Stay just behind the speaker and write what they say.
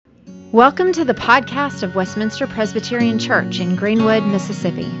Welcome to the podcast of Westminster Presbyterian Church in Greenwood,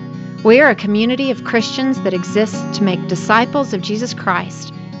 Mississippi. We are a community of Christians that exists to make disciples of Jesus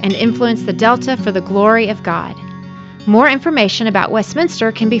Christ and influence the Delta for the glory of God. More information about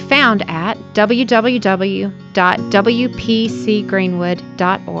Westminster can be found at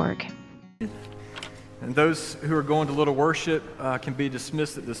www.wpcgreenwood.org. And those who are going to Little Worship can be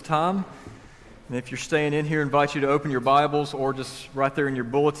dismissed at this time. And if you're staying in here, I invite you to open your Bibles or just right there in your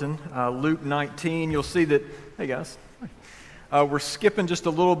bulletin, Luke 19. You'll see that, hey guys, we're skipping just a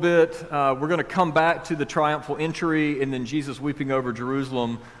little bit. We're going to come back to the triumphal entry and then Jesus weeping over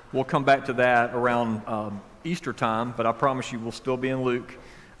Jerusalem. We'll come back to that around Easter time, but I promise you we'll still be in Luke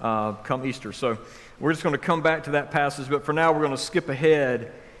come Easter. So we're just going to come back to that passage, but for now we're going to skip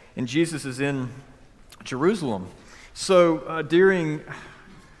ahead, and Jesus is in Jerusalem. So during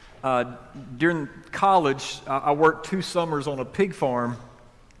college, I worked 2 summers on a pig farm,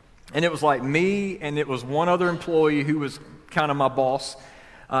 and it was like me and it was one other employee who was kind of my boss,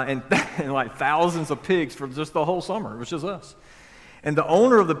 and like thousands of pigs for just the whole summer. It was just us. And the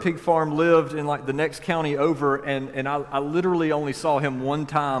owner of the pig farm lived in like the next county over, and I literally only saw him one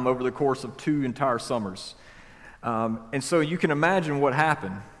time over the course of 2 entire summers. And so you can imagine what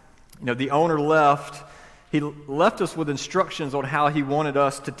happened. You know, the owner left. He left us with instructions on how he wanted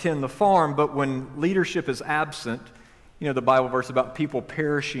us to tend the farm, but when leadership is absent, you know the Bible verse about people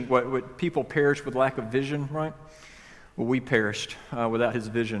perishing, what people perish with lack of vision, right? Well, we perished without his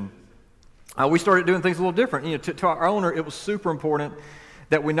vision. We started doing things a little different. You know, to our owner, it was super important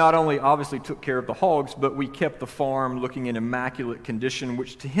that we not only obviously took care of the hogs, but we kept the farm looking in immaculate condition,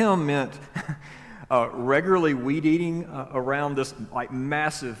 which to him meant regularly weed eating around this like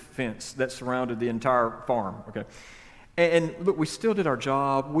massive fence that surrounded the entire farm. Okay, and look, we still did our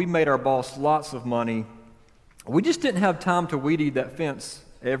job. We made our boss lots of money. We just didn't have time to weed eat that fence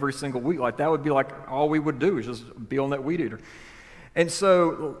every single week. Like that would be like all we would do is just be on that weed eater. And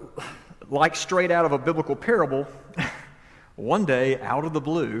so, like straight out of a biblical parable, one day out of the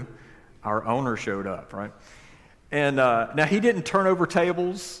blue, our owner showed up. Right, and now he didn't turn over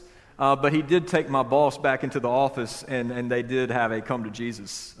tables. But he did take my boss back into the office, and they did have a come to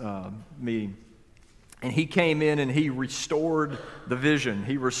Jesus meeting. And he came in and he restored the vision.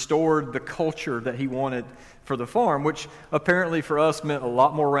 He restored the culture that he wanted for the farm, which apparently for us meant a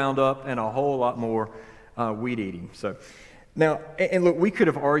lot more Roundup and a whole lot more weed eating. So now, and look, we could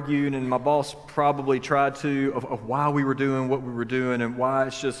have argued, and my boss probably tried to, of why we were doing what we were doing and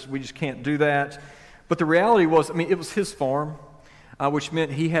why we just can't do that. But the reality was, I mean, it was his farm. Which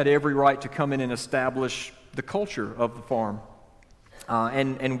meant he had every right to come in and establish the culture of the farm,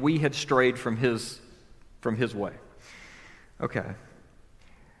 and we had strayed from his way. Okay,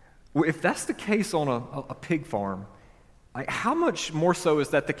 well, if that's the case on a pig farm, how much more so is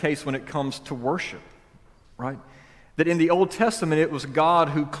that the case when it comes to worship, right? That in the Old Testament it was God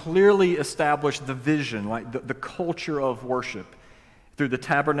who clearly established the vision, like the culture of worship. Through the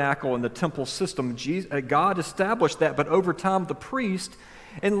tabernacle and the temple system, God established that, but over time the priest,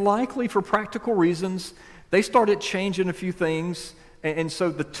 and likely for practical reasons, they started changing a few things, and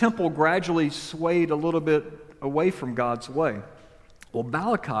so the temple gradually swayed a little bit away from God's way. Well,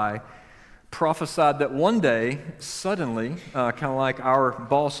 Malachi prophesied that one day, suddenly, kind of like our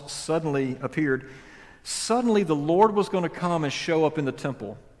boss suddenly appeared, suddenly the Lord was going to come and show up in the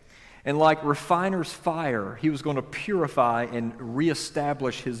temple. And like refiner's fire, he was going to purify and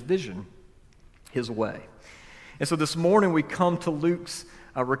reestablish his vision, his way. And so this morning we come to Luke's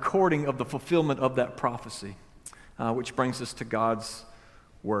recording of the fulfillment of that prophecy, which brings us to God's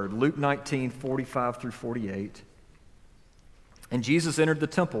word. Luke 19, 45 through 48. And Jesus entered the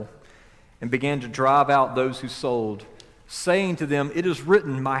temple and began to drive out those who sold, saying to them, "It is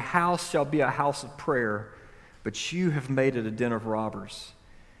written, my house shall be a house of prayer, but you have made it a den of robbers."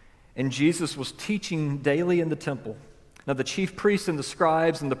 And Jesus was teaching daily in the temple. Now the chief priests and the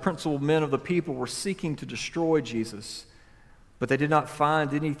scribes and the principal men of the people were seeking to destroy Jesus, but they did not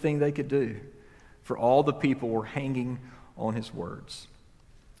find anything they could do, for all the people were hanging on his words.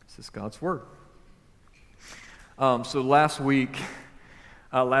 This is God's word. So last week,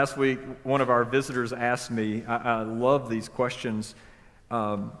 one of our visitors asked me, I love these questions,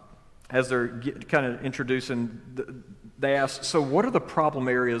 as they're kind of introducing, they asked, so what are the problem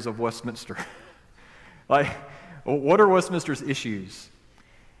areas of Westminster? Like, what are Westminster's issues?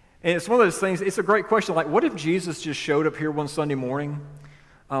 And it's one of those things, it's a great question, like, what if Jesus just showed up here one Sunday morning?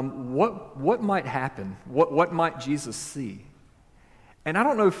 What might happen? What might Jesus see? And I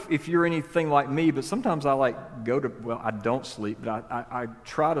don't know if you're anything like me, but sometimes I I don't sleep, but I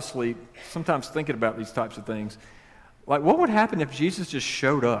try to sleep, sometimes thinking about these types of things. Like, what would happen if Jesus just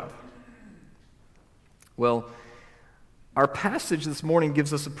showed up? Well, our passage this morning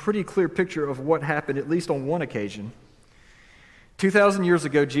gives us a pretty clear picture of what happened, at least on one occasion. 2,000 years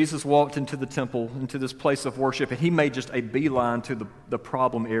ago, Jesus walked into the temple, into this place of worship, and he made just a beeline to the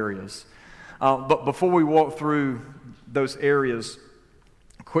problem areas. But before we walk through those areas,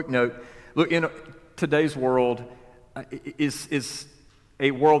 quick note, look, in today's world is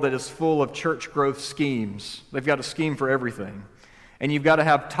a world that is full of church growth schemes. They've got a scheme for everything. And you've got to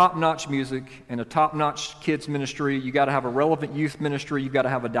have top-notch music and a top-notch kids ministry. You've got to have a relevant youth ministry. You've got to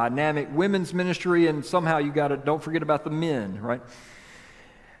have a dynamic women's ministry. And somehow you got to, don't forget about the men, right?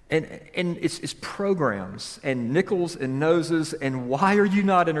 And it's programs and nickels and noses. And why are you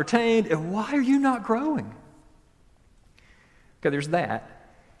not entertained? And why are you not growing? Okay, there's that.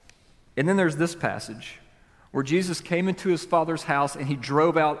 And then there's this passage where Jesus came into his Father's house and he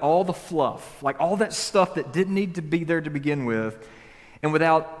drove out all the fluff, like all that stuff that didn't need to be there to begin with. And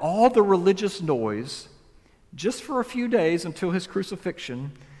without all the religious noise, just for a few days until his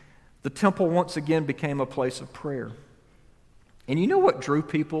crucifixion, the temple once again became a place of prayer. And you know what drew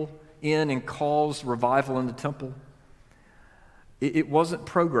people in and caused revival in the temple? It wasn't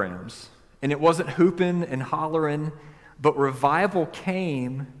programs, and it wasn't hooping and hollering, but revival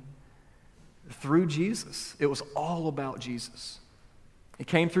came through Jesus. It was all about Jesus. It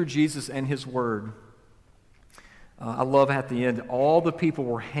came through Jesus and his word. I love at the end, all the people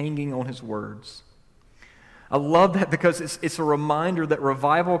were hanging on his words. I love that because it's a reminder that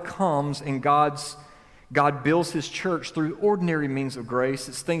revival comes and God builds his church through ordinary means of grace.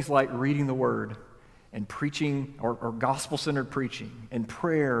 It's things like reading the word and preaching or gospel-centered preaching and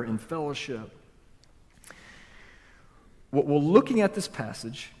prayer and fellowship. Well, looking at this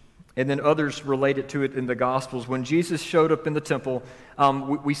passage, and then others related to it in the Gospels, when Jesus showed up in the temple,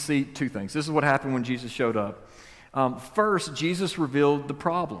 we see two things. This is what happened when Jesus showed up. First, Jesus revealed the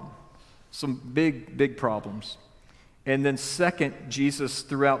problem, some big problems. And then second, Jesus,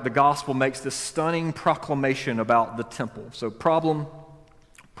 throughout the gospel, makes this stunning proclamation about the temple. So problem,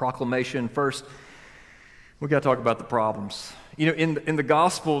 proclamation. First, we got to talk about the problems. You know, in the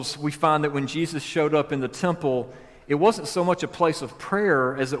Gospels, we find that when Jesus showed up in the temple, it wasn't so much a place of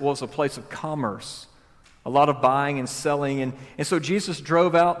prayer as it was a place of commerce. A lot of buying and selling. And so Jesus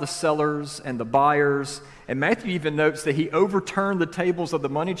drove out the sellers and the buyers. And Matthew even notes that he overturned the tables of the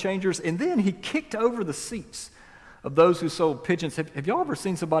money changers, and then he kicked over the seats of those who sold pigeons. Have y'all ever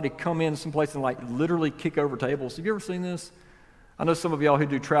seen somebody come in someplace and like literally kick over tables? Have you ever seen this? I know some of y'all who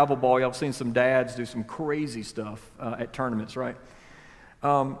do travel ball, y'all have seen some dads do some crazy stuff at tournaments, right?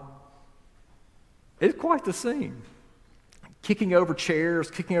 It's quite the scene. Kicking over chairs,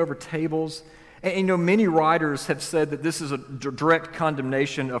 kicking over tables. And you know, many writers have said that this is a direct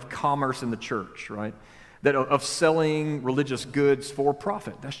condemnation of commerce in the church, right? That of selling religious goods for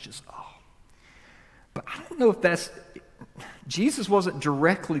profit. That's just, But I don't know if Jesus wasn't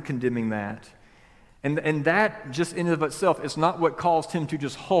directly condemning that. And that just in and of itself is not what caused him to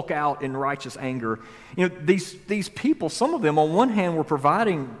just hulk out in righteous anger. You know, these people, some of them on one hand were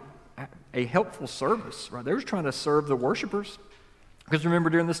providing a helpful service, right? They were trying to serve the worshipers. Because remember,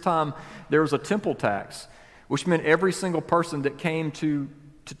 during this time, there was a temple tax, which meant every single person that came to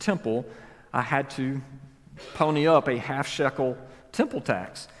temple had to pony up a half-shekel temple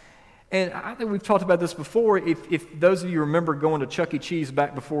tax. And I think we've talked about this before. If those of you remember going to Chuck E. Cheese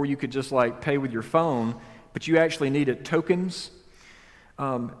back before you could just like pay with your phone, but you actually needed tokens,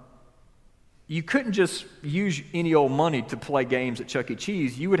 you couldn't just use any old money to play games at Chuck E.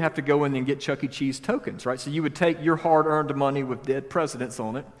 Cheese. You would have to go in and get Chuck E. Cheese tokens, right? So you would take your hard-earned money with dead presidents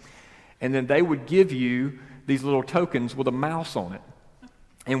on it, and then they would give you these little tokens with a mouse on it.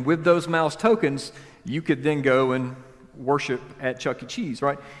 And with those mouse tokens, you could then go and worship at Chuck E. Cheese,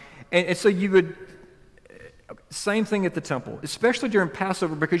 right? And so you would, same thing at the temple, especially during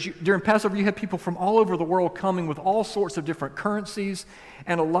Passover, because during Passover you had people from all over the world coming with all sorts of different currencies,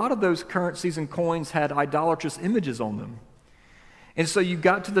 and a lot of those currencies and coins had idolatrous images on them. And so you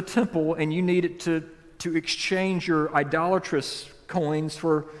got to the temple and you needed to exchange your idolatrous coins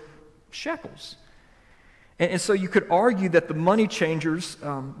for shekels. And so you could argue that the money changers,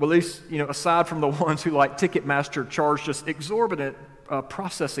 well, at least, you know, aside from the ones who like Ticketmaster charged just exorbitant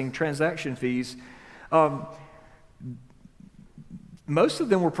processing transaction fees, most of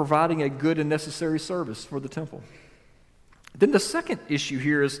them were providing a good and necessary service for the temple. Then the second issue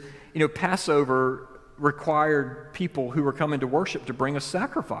here is, you know, Passover required people who were coming to worship to bring a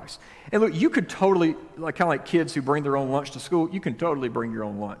sacrifice. And look, you could totally, like kind of like kids who bring their own lunch to school, you can totally bring your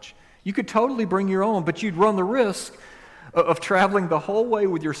own lunch. You could totally bring your own, but you'd run the risk of traveling the whole way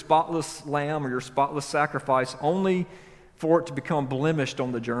with your spotless lamb or your spotless sacrifice only for it to become blemished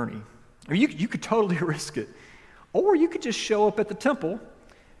on the journey. I mean, you could totally risk it. Or you could just show up at the temple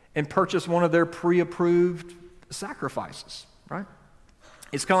and purchase one of their pre-approved sacrifices, right?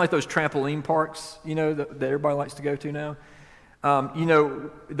 It's kind of like those trampoline parks, that everybody likes to go to now.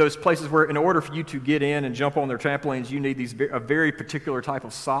 Those places where in order for you to get in and jump on their trampolines, you need a very particular type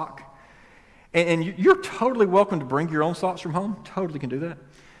of sock. And you're totally welcome to bring your own socks from home. Totally can do that.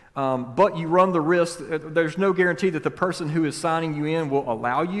 But you run the risk, there's no guarantee that the person who is signing you in will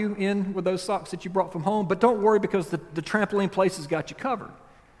allow you in with those socks that you brought from home. But don't worry, because the trampoline place has got you covered.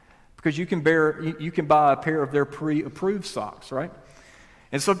 Because you can buy a pair of their pre-approved socks, right?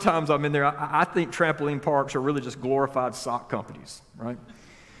 And sometimes I'm in there, I think trampoline parks are really just glorified sock companies, right?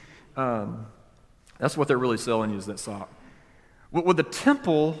 That's what they're really selling you, is that sock. Well, the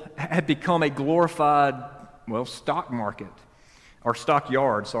temple had become a glorified, stock market, or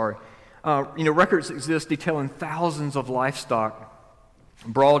stockyard, sorry. Records exist detailing thousands of livestock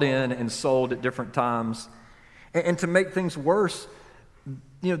brought in and sold at different times. And to make things worse,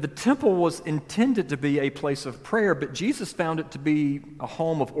 the temple was intended to be a place of prayer, but Jesus found it to be a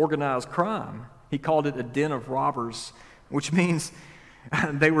home of organized crime. He called it a den of robbers, which means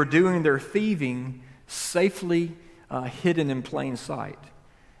they were doing their thieving safely hidden in plain sight.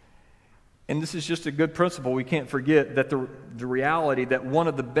 And this is just a good principle. We can't forget that the reality that one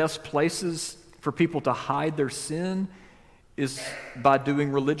of the best places for people to hide their sin is by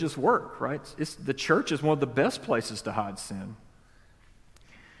doing religious work, right? The church is one of the best places to hide sin.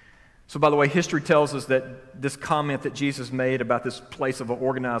 So, by the way, history tells us that this comment that Jesus made about this place of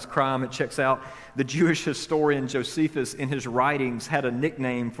organized crime, it checks out. The Jewish historian Josephus, in his writings, had a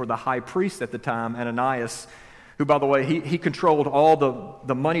nickname for the high priest at the time, Ananias, who, by the way, he controlled all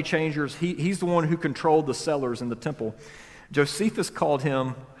the money changers. He's the one who controlled the sellers in the temple. Josephus called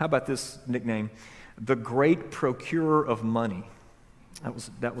him, how about this nickname? The great procurer of money.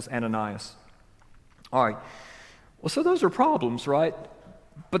 That was Ananias. All right. Well, so those are problems, right?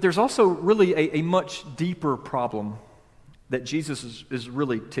 But there's also really a much deeper problem that Jesus is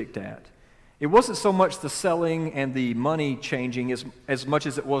really ticked at. It wasn't so much the selling and the money changing as much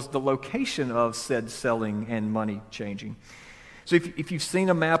as it was the location of said selling and money changing. So if you've seen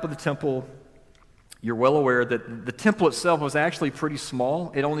a map of the temple, you're well aware that the temple itself was actually pretty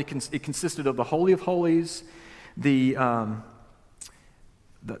small. It consisted of the Holy of Holies, the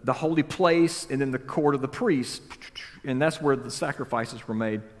holy place, and then the court of the priest, and that's where the sacrifices were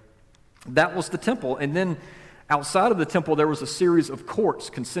made. That was the temple. And then outside of the temple, there was a series of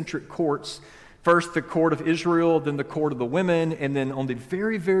courts, concentric courts. First, the court of Israel, then the court of the women, and then on the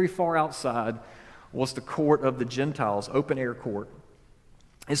very, very far outside was the court of the Gentiles, open-air court.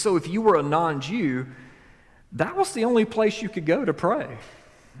 And so if you were a non-Jew, that was the only place you could go to pray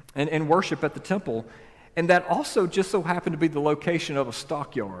and worship at the temple. And that also just so happened to be the location of a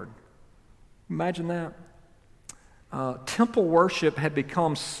stockyard. Imagine that. Temple worship had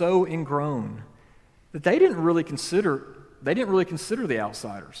become so ingrown that they didn't really consider the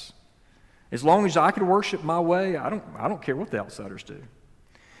outsiders. As long as I could worship my way, I don't care what the outsiders do.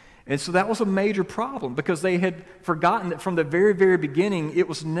 And so that was a major problem, because they had forgotten that from the very, very beginning, it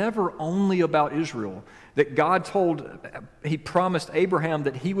was never only about Israel. That God he promised Abraham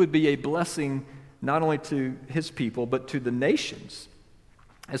that he would be a blessing not only to his people, but to the nations.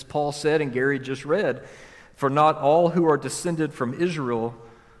 As Paul said, and Gary just read, for not all who are descended from Israel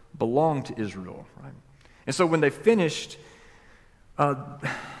belong to Israel. Right? And so when they finished,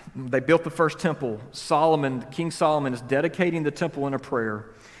 they built the first temple. King Solomon is dedicating the temple in a prayer.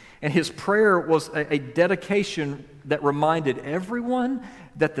 And his prayer was a dedication that reminded everyone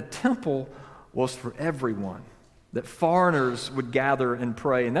that the temple was for everyone, that foreigners would gather and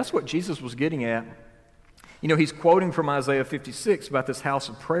pray. And that's what Jesus was getting at. He's quoting from Isaiah 56 about this house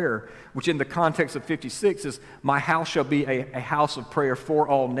of prayer, which in the context of 56 is, my house shall be a house of prayer for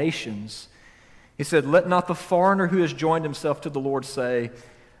all nations. He said, let not the foreigner who has joined himself to the Lord say,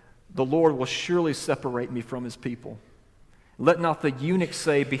 the Lord will surely separate me from his people. Let not the eunuch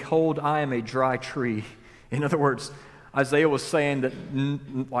say, behold, I am a dry tree. In other words, Isaiah was saying that,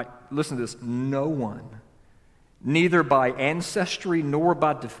 listen to this, no one, neither by ancestry nor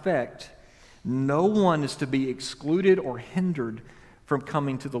by defect, no one is to be excluded or hindered from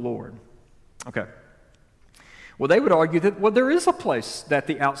coming to the Lord. Okay. Well, they would argue that, there is a place that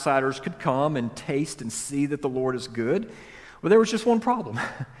the outsiders could come and taste and see that the Lord is good. Well, there was just one problem.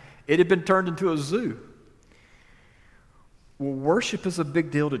 It had been turned into a zoo. Well, worship is a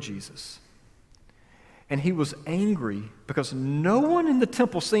big deal to Jesus. And he was angry because no one in the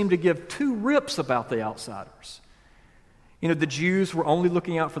temple seemed to give two rips about the outsiders. The Jews were only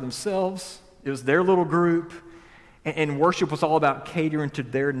looking out for themselves. It was their little group. And worship was all about catering to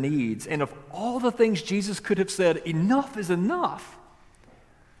their needs. And of all the things Jesus could have said, enough is enough,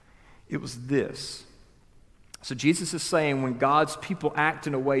 it was this. So Jesus is saying when God's people act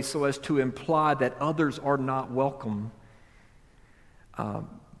in a way so as to imply that others are not welcome,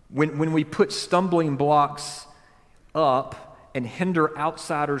 when we put stumbling blocks up and hinder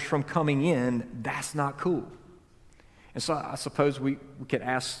outsiders from coming in, that's not cool. And so I suppose we could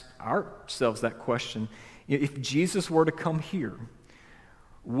ask ourselves that question. If Jesus were to come here,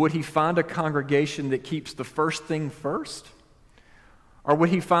 would he find a congregation that keeps the first thing first? Or would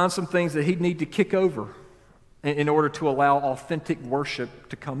he find some things that he'd need to kick over in order to allow authentic worship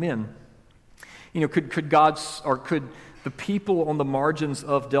to come in? Could the people on the margins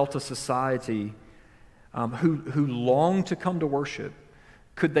of Delta society who long to come to worship,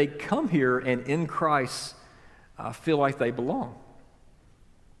 could they come here and in Christ feel like they belong?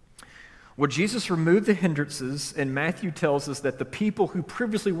 Well, Jesus removed the hindrances, and Matthew tells us that the people who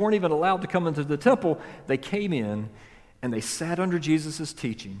previously weren't even allowed to come into the temple, they came in and they sat under Jesus'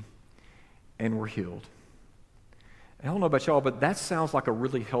 teaching and were healed. I don't know about y'all, but that sounds like a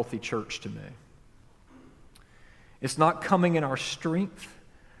really healthy church to me. It's not coming in our strength,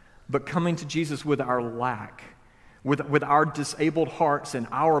 but coming to Jesus with our lack, with our disabled hearts and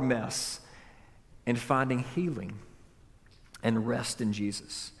our mess, and finding healing and rest in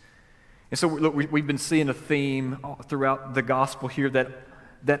Jesus. And so look, we've been seeing a theme throughout the gospel here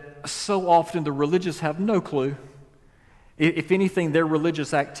that so often the religious have no clue. If anything, their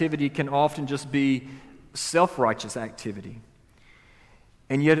religious activity can often just be self-righteous activity.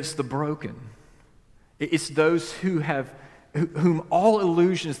 And yet it's the broken. It's those whom all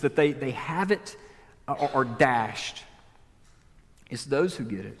illusions that they have it are dashed. It's those who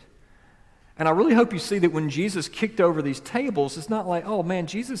get it. And I really hope you see that when Jesus kicked over these tables, it's not like, oh man,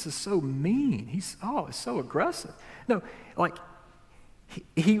 Jesus is so mean. He's so aggressive. No, like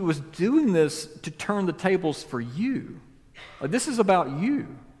he was doing this to turn the tables for you. Like, this is about you.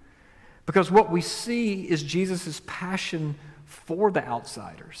 Because what we see is Jesus' passion for the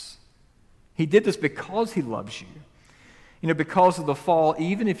outsiders. He did this because he loves you. Because of the fall,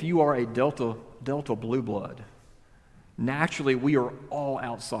 even if you are a Delta blue blood, naturally we are all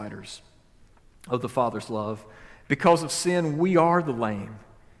outsiders of the Father's love. Because of sin, we are the lame,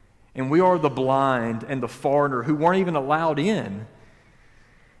 and we are the blind and the foreigner who weren't even allowed in.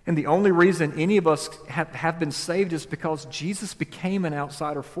 And the only reason any of us have been saved is because Jesus became an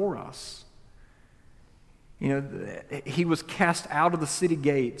outsider for us. He was cast out of the city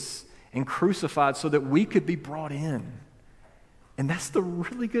gates and crucified so that we could be brought in. And that's the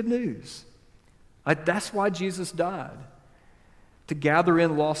really good news. That's why Jesus died. To gather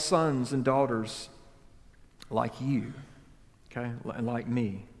in lost sons and daughters like you, okay, and like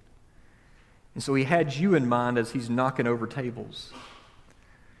me. And so he had you in mind as he's knocking over tables.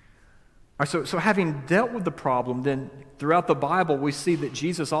 All right, so having dealt with the problem, then throughout the Bible we see that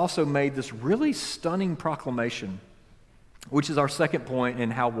Jesus also made this really stunning proclamation, which is our second point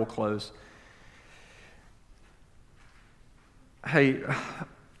and how we'll close. Hey,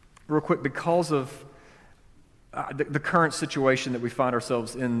 real quick, because of the current situation that we find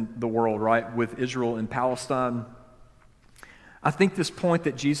ourselves in the world, right, with Israel and Palestine, I think this point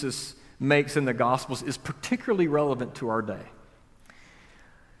that Jesus makes in the Gospels is particularly relevant to our day.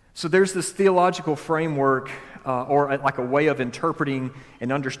 So there's this theological framework or like a way of interpreting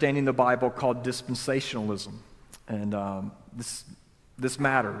and understanding the Bible called dispensationalism. And this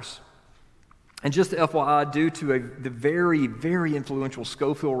matters. And just FYI, due to the very, very influential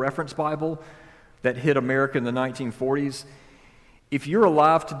Scofield Reference Bible that hit America in the 1940s, if you're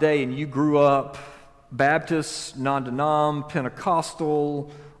alive today and you grew up Baptist, non-denom,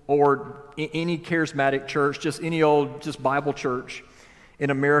 Pentecostal, or any charismatic church, just any old just Bible church in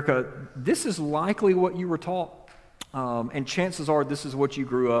America, this is likely what you were taught. And chances are this is what you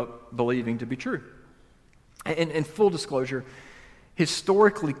grew up believing to be true. And full disclosure,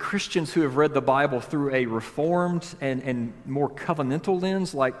 historically, Christians who have read the Bible through a reformed and more covenantal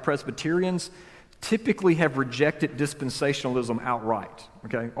lens, like Presbyterians, typically have rejected dispensationalism outright,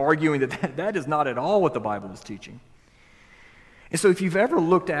 okay? Arguing that is not at all what the Bible is teaching. And so if you've ever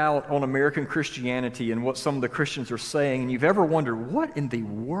looked out on American Christianity and what some of the Christians are saying, and you've ever wondered, what in the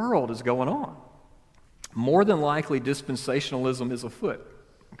world is going on? More than likely, dispensationalism is afoot,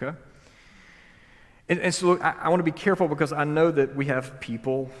 okay? And so look, I want to be careful because I know that we have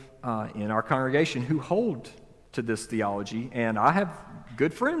people in our congregation who hold to this theology, and I have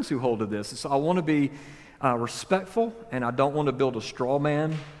good friends who hold to this. So I want to be respectful, and I don't want to build a straw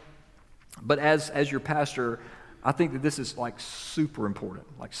man. But as your pastor, I think that this is like super important,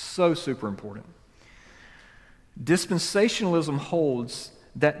 like so super important. Dispensationalism holds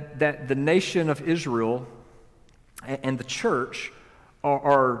that the nation of Israel and the church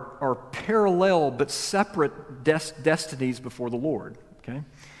are parallel but separate destinies before the Lord. Okay?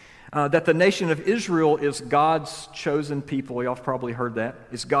 That the nation of Israel is God's chosen people. Y'all have probably heard that.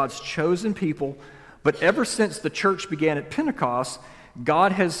 It's God's chosen people. But ever since the church began at Pentecost,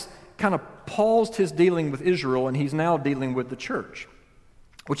 God has kind of paused his dealing with Israel, and he's now dealing with the church.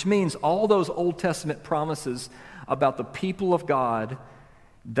 Which means all those Old Testament promises about the people of God,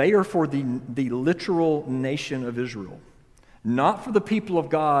 they are for the literal nation of Israel, not for the people of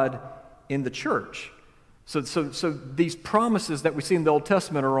God in the church. So these promises that we see in the Old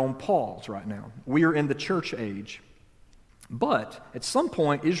Testament are on pause right now. We are in the church age. But at some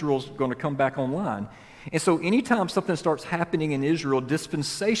point, Israel's going to come back online. And so anytime something starts happening in Israel,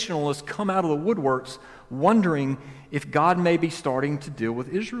 dispensationalists come out of the woodworks wondering if God may be starting to deal with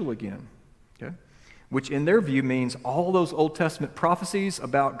Israel again. Okay? Which in their view means all those Old Testament prophecies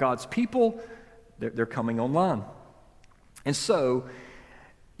about God's people, they're coming online. And so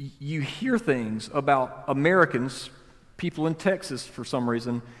you hear things about Americans, people in Texas for some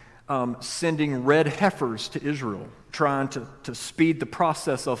reason, sending red heifers to Israel, trying to speed the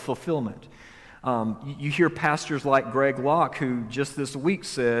process of fulfillment. You hear pastors like Greg Locke, who just this week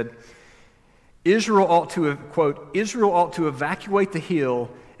said, Israel ought to evacuate the hill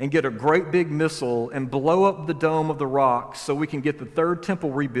and get a great big missile and blow up the dome of the rock so we can get the third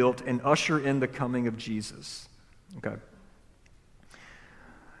temple rebuilt and usher in the coming of Jesus. Okay.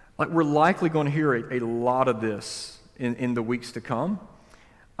 Like, we're likely going to hear a lot of this in the weeks to come.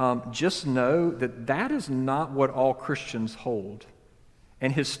 Just know that is not what all Christians hold,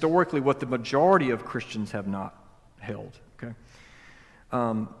 and historically what the majority of Christians have not held. Okay.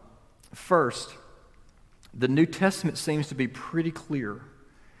 First, the New Testament seems to be pretty clear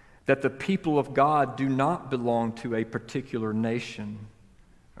that the people of God do not belong to a particular nation.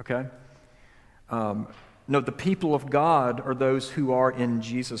 Okay? No, the people of God are those who are in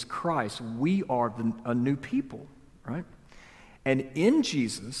Jesus Christ. We are a new people, right? And in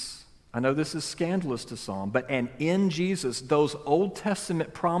Jesus, I know this is scandalous to some, and in Jesus, those Old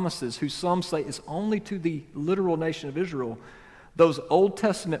Testament promises, who some say is only to the literal nation of Israel, those Old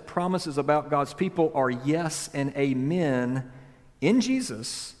Testament promises about God's people are yes and amen in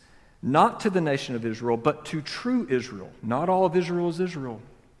Jesus, not to the nation of Israel, but to true Israel. Not all of Israel is Israel.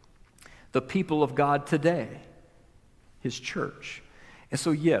 The people of God today, his church. And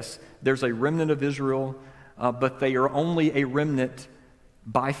so, yes, there's a remnant of Israel, but they are only a remnant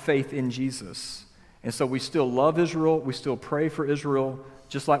by faith in Jesus. And so we still love Israel, we still pray for Israel,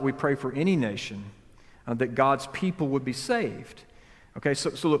 just like we pray for any nation, that God's people would be saved. Okay,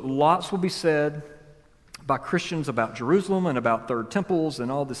 so look, lots will be said by Christians about Jerusalem and about third temples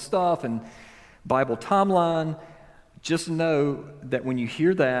and all this stuff and Bible timeline. Just know that when you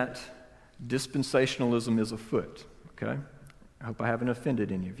hear that, dispensationalism is afoot. Okay? I hope I haven't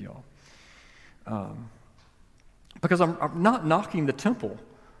offended any of y'all. Because I'm not knocking the temple.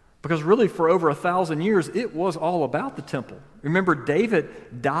 Because really, for over 1,000 years, it was all about the temple. Remember,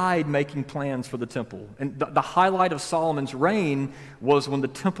 David died making plans for the temple. And the highlight of Solomon's reign was when the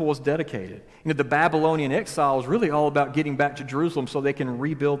temple was dedicated. The Babylonian exile is really all about getting back to Jerusalem so they can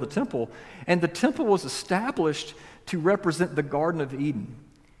rebuild the temple. And the temple was established to represent the Garden of Eden,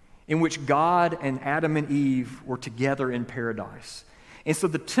 in which God and Adam and Eve were together in paradise. And so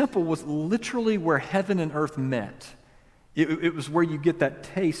the temple was literally where heaven and earth met. It was where you get that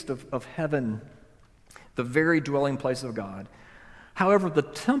taste of heaven, the very dwelling place of God. However, the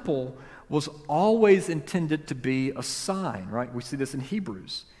temple was always intended to be a sign, right? We see this in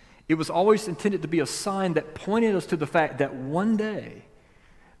Hebrews. It was always intended to be a sign that pointed us to the fact that one day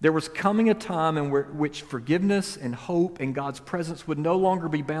there was coming a time in which forgiveness and hope and God's presence would no longer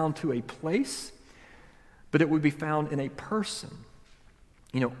be bound to a place, but it would be found in a person.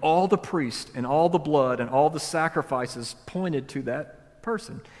 All the priests and all the blood and all the sacrifices pointed to that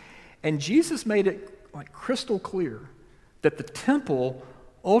person. And Jesus made it like crystal clear that the temple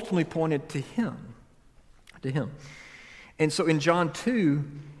ultimately pointed to him. And so in John 2,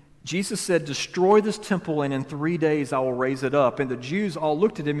 Jesus said, "Destroy this temple, and in 3 days I will raise it up." And the Jews all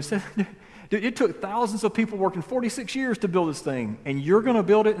looked at him and said, "Dude, it took thousands of people working 46 years to build this thing, and you're going to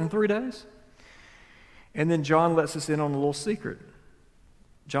build it in 3 days?" And then John lets us in on a little secret.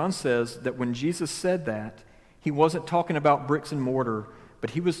 John says that when Jesus said that, he wasn't talking about bricks and mortar, but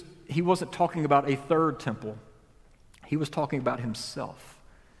he wasn't talking about a third temple. He was talking about himself.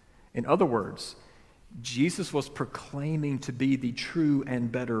 In other words, Jesus was proclaiming to be the true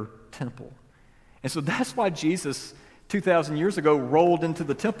and better temple. And so that's why Jesus 2,000 years ago rolled into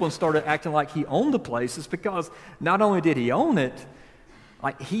the temple and started acting like he owned the place is because not only did he own it,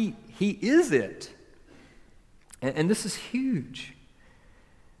 like he is it. And this is huge.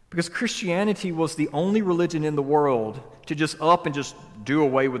 Because Christianity was the only religion in the world to just up and just do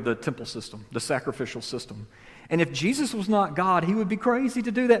away with the temple system, the sacrificial system. And if Jesus was not God, he would be crazy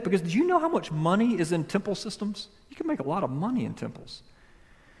to do that, because do you know how much money is in temple systems? You can make a lot of money in temples.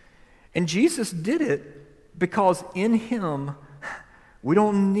 And Jesus did it because in him, we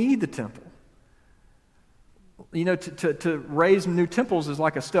don't need the temple. You know, to raise new temples is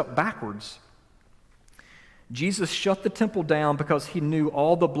like a step backwards. Jesus shut the temple down because he knew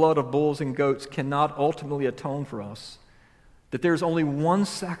all the blood of bulls and goats cannot ultimately atone for us. That there's only one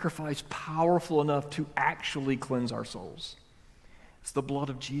sacrifice powerful enough to actually cleanse our souls. It's the blood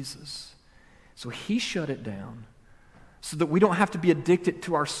of Jesus. So he shut it down so that we don't have to be addicted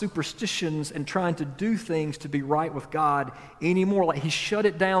to our superstitions and trying to do things to be right with God anymore. Like he shut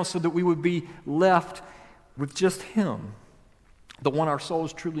it down so that we would be left with just him, the one our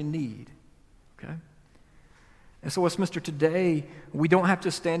souls truly need. Okay? And so, Westminster, today, we don't have to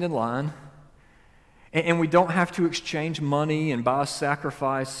stand in line, and we don't have to exchange money and buy a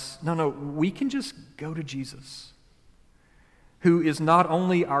sacrifice. No, we can just go to Jesus, who is not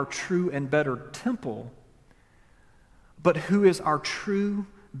only our true and better temple, but who is our true,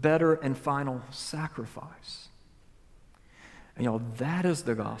 better, and final sacrifice. And y'all, that is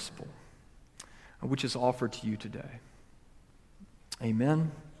the gospel which is offered to you today.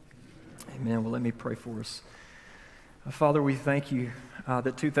 Amen? Amen. Well, let me pray for us. Father, we thank you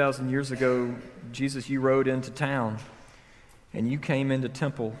that 2,000 years ago, Jesus, you rode into town and you came into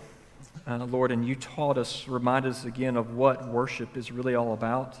temple, Lord, and you taught us, reminded us again of what worship is really all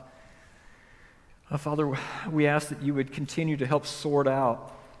about. Father, we ask that you would continue to help sort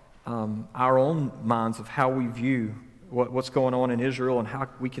out our own minds of how we view what's going on in Israel and how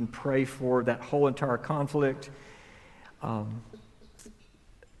we can pray for that whole entire conflict.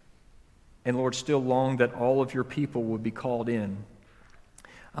 And Lord, still long that all of your people would be called in.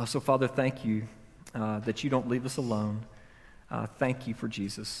 So Father, thank you that you don't leave us alone. Thank you for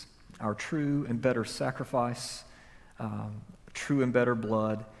Jesus, our true and better sacrifice, true and better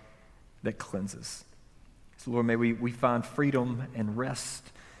blood that cleanses. So Lord, may we find freedom and rest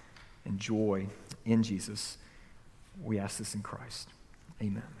and joy in Jesus. We ask this in Christ.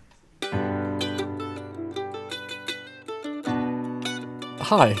 Amen.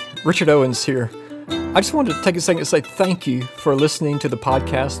 Hi, Richard Owens here. I just wanted to take a second to say thank you for listening to the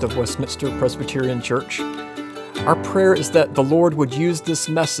podcast of Westminster Presbyterian Church. Our prayer is that the Lord would use this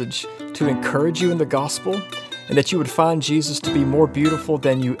message to encourage you in the gospel and that you would find Jesus to be more beautiful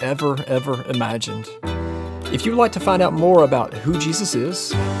than you ever imagined. If you would like to find out more about who Jesus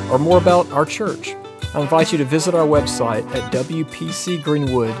is or more about our church, I invite you to visit our website at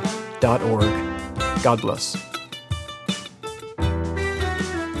wpcgreenwood.org. God bless.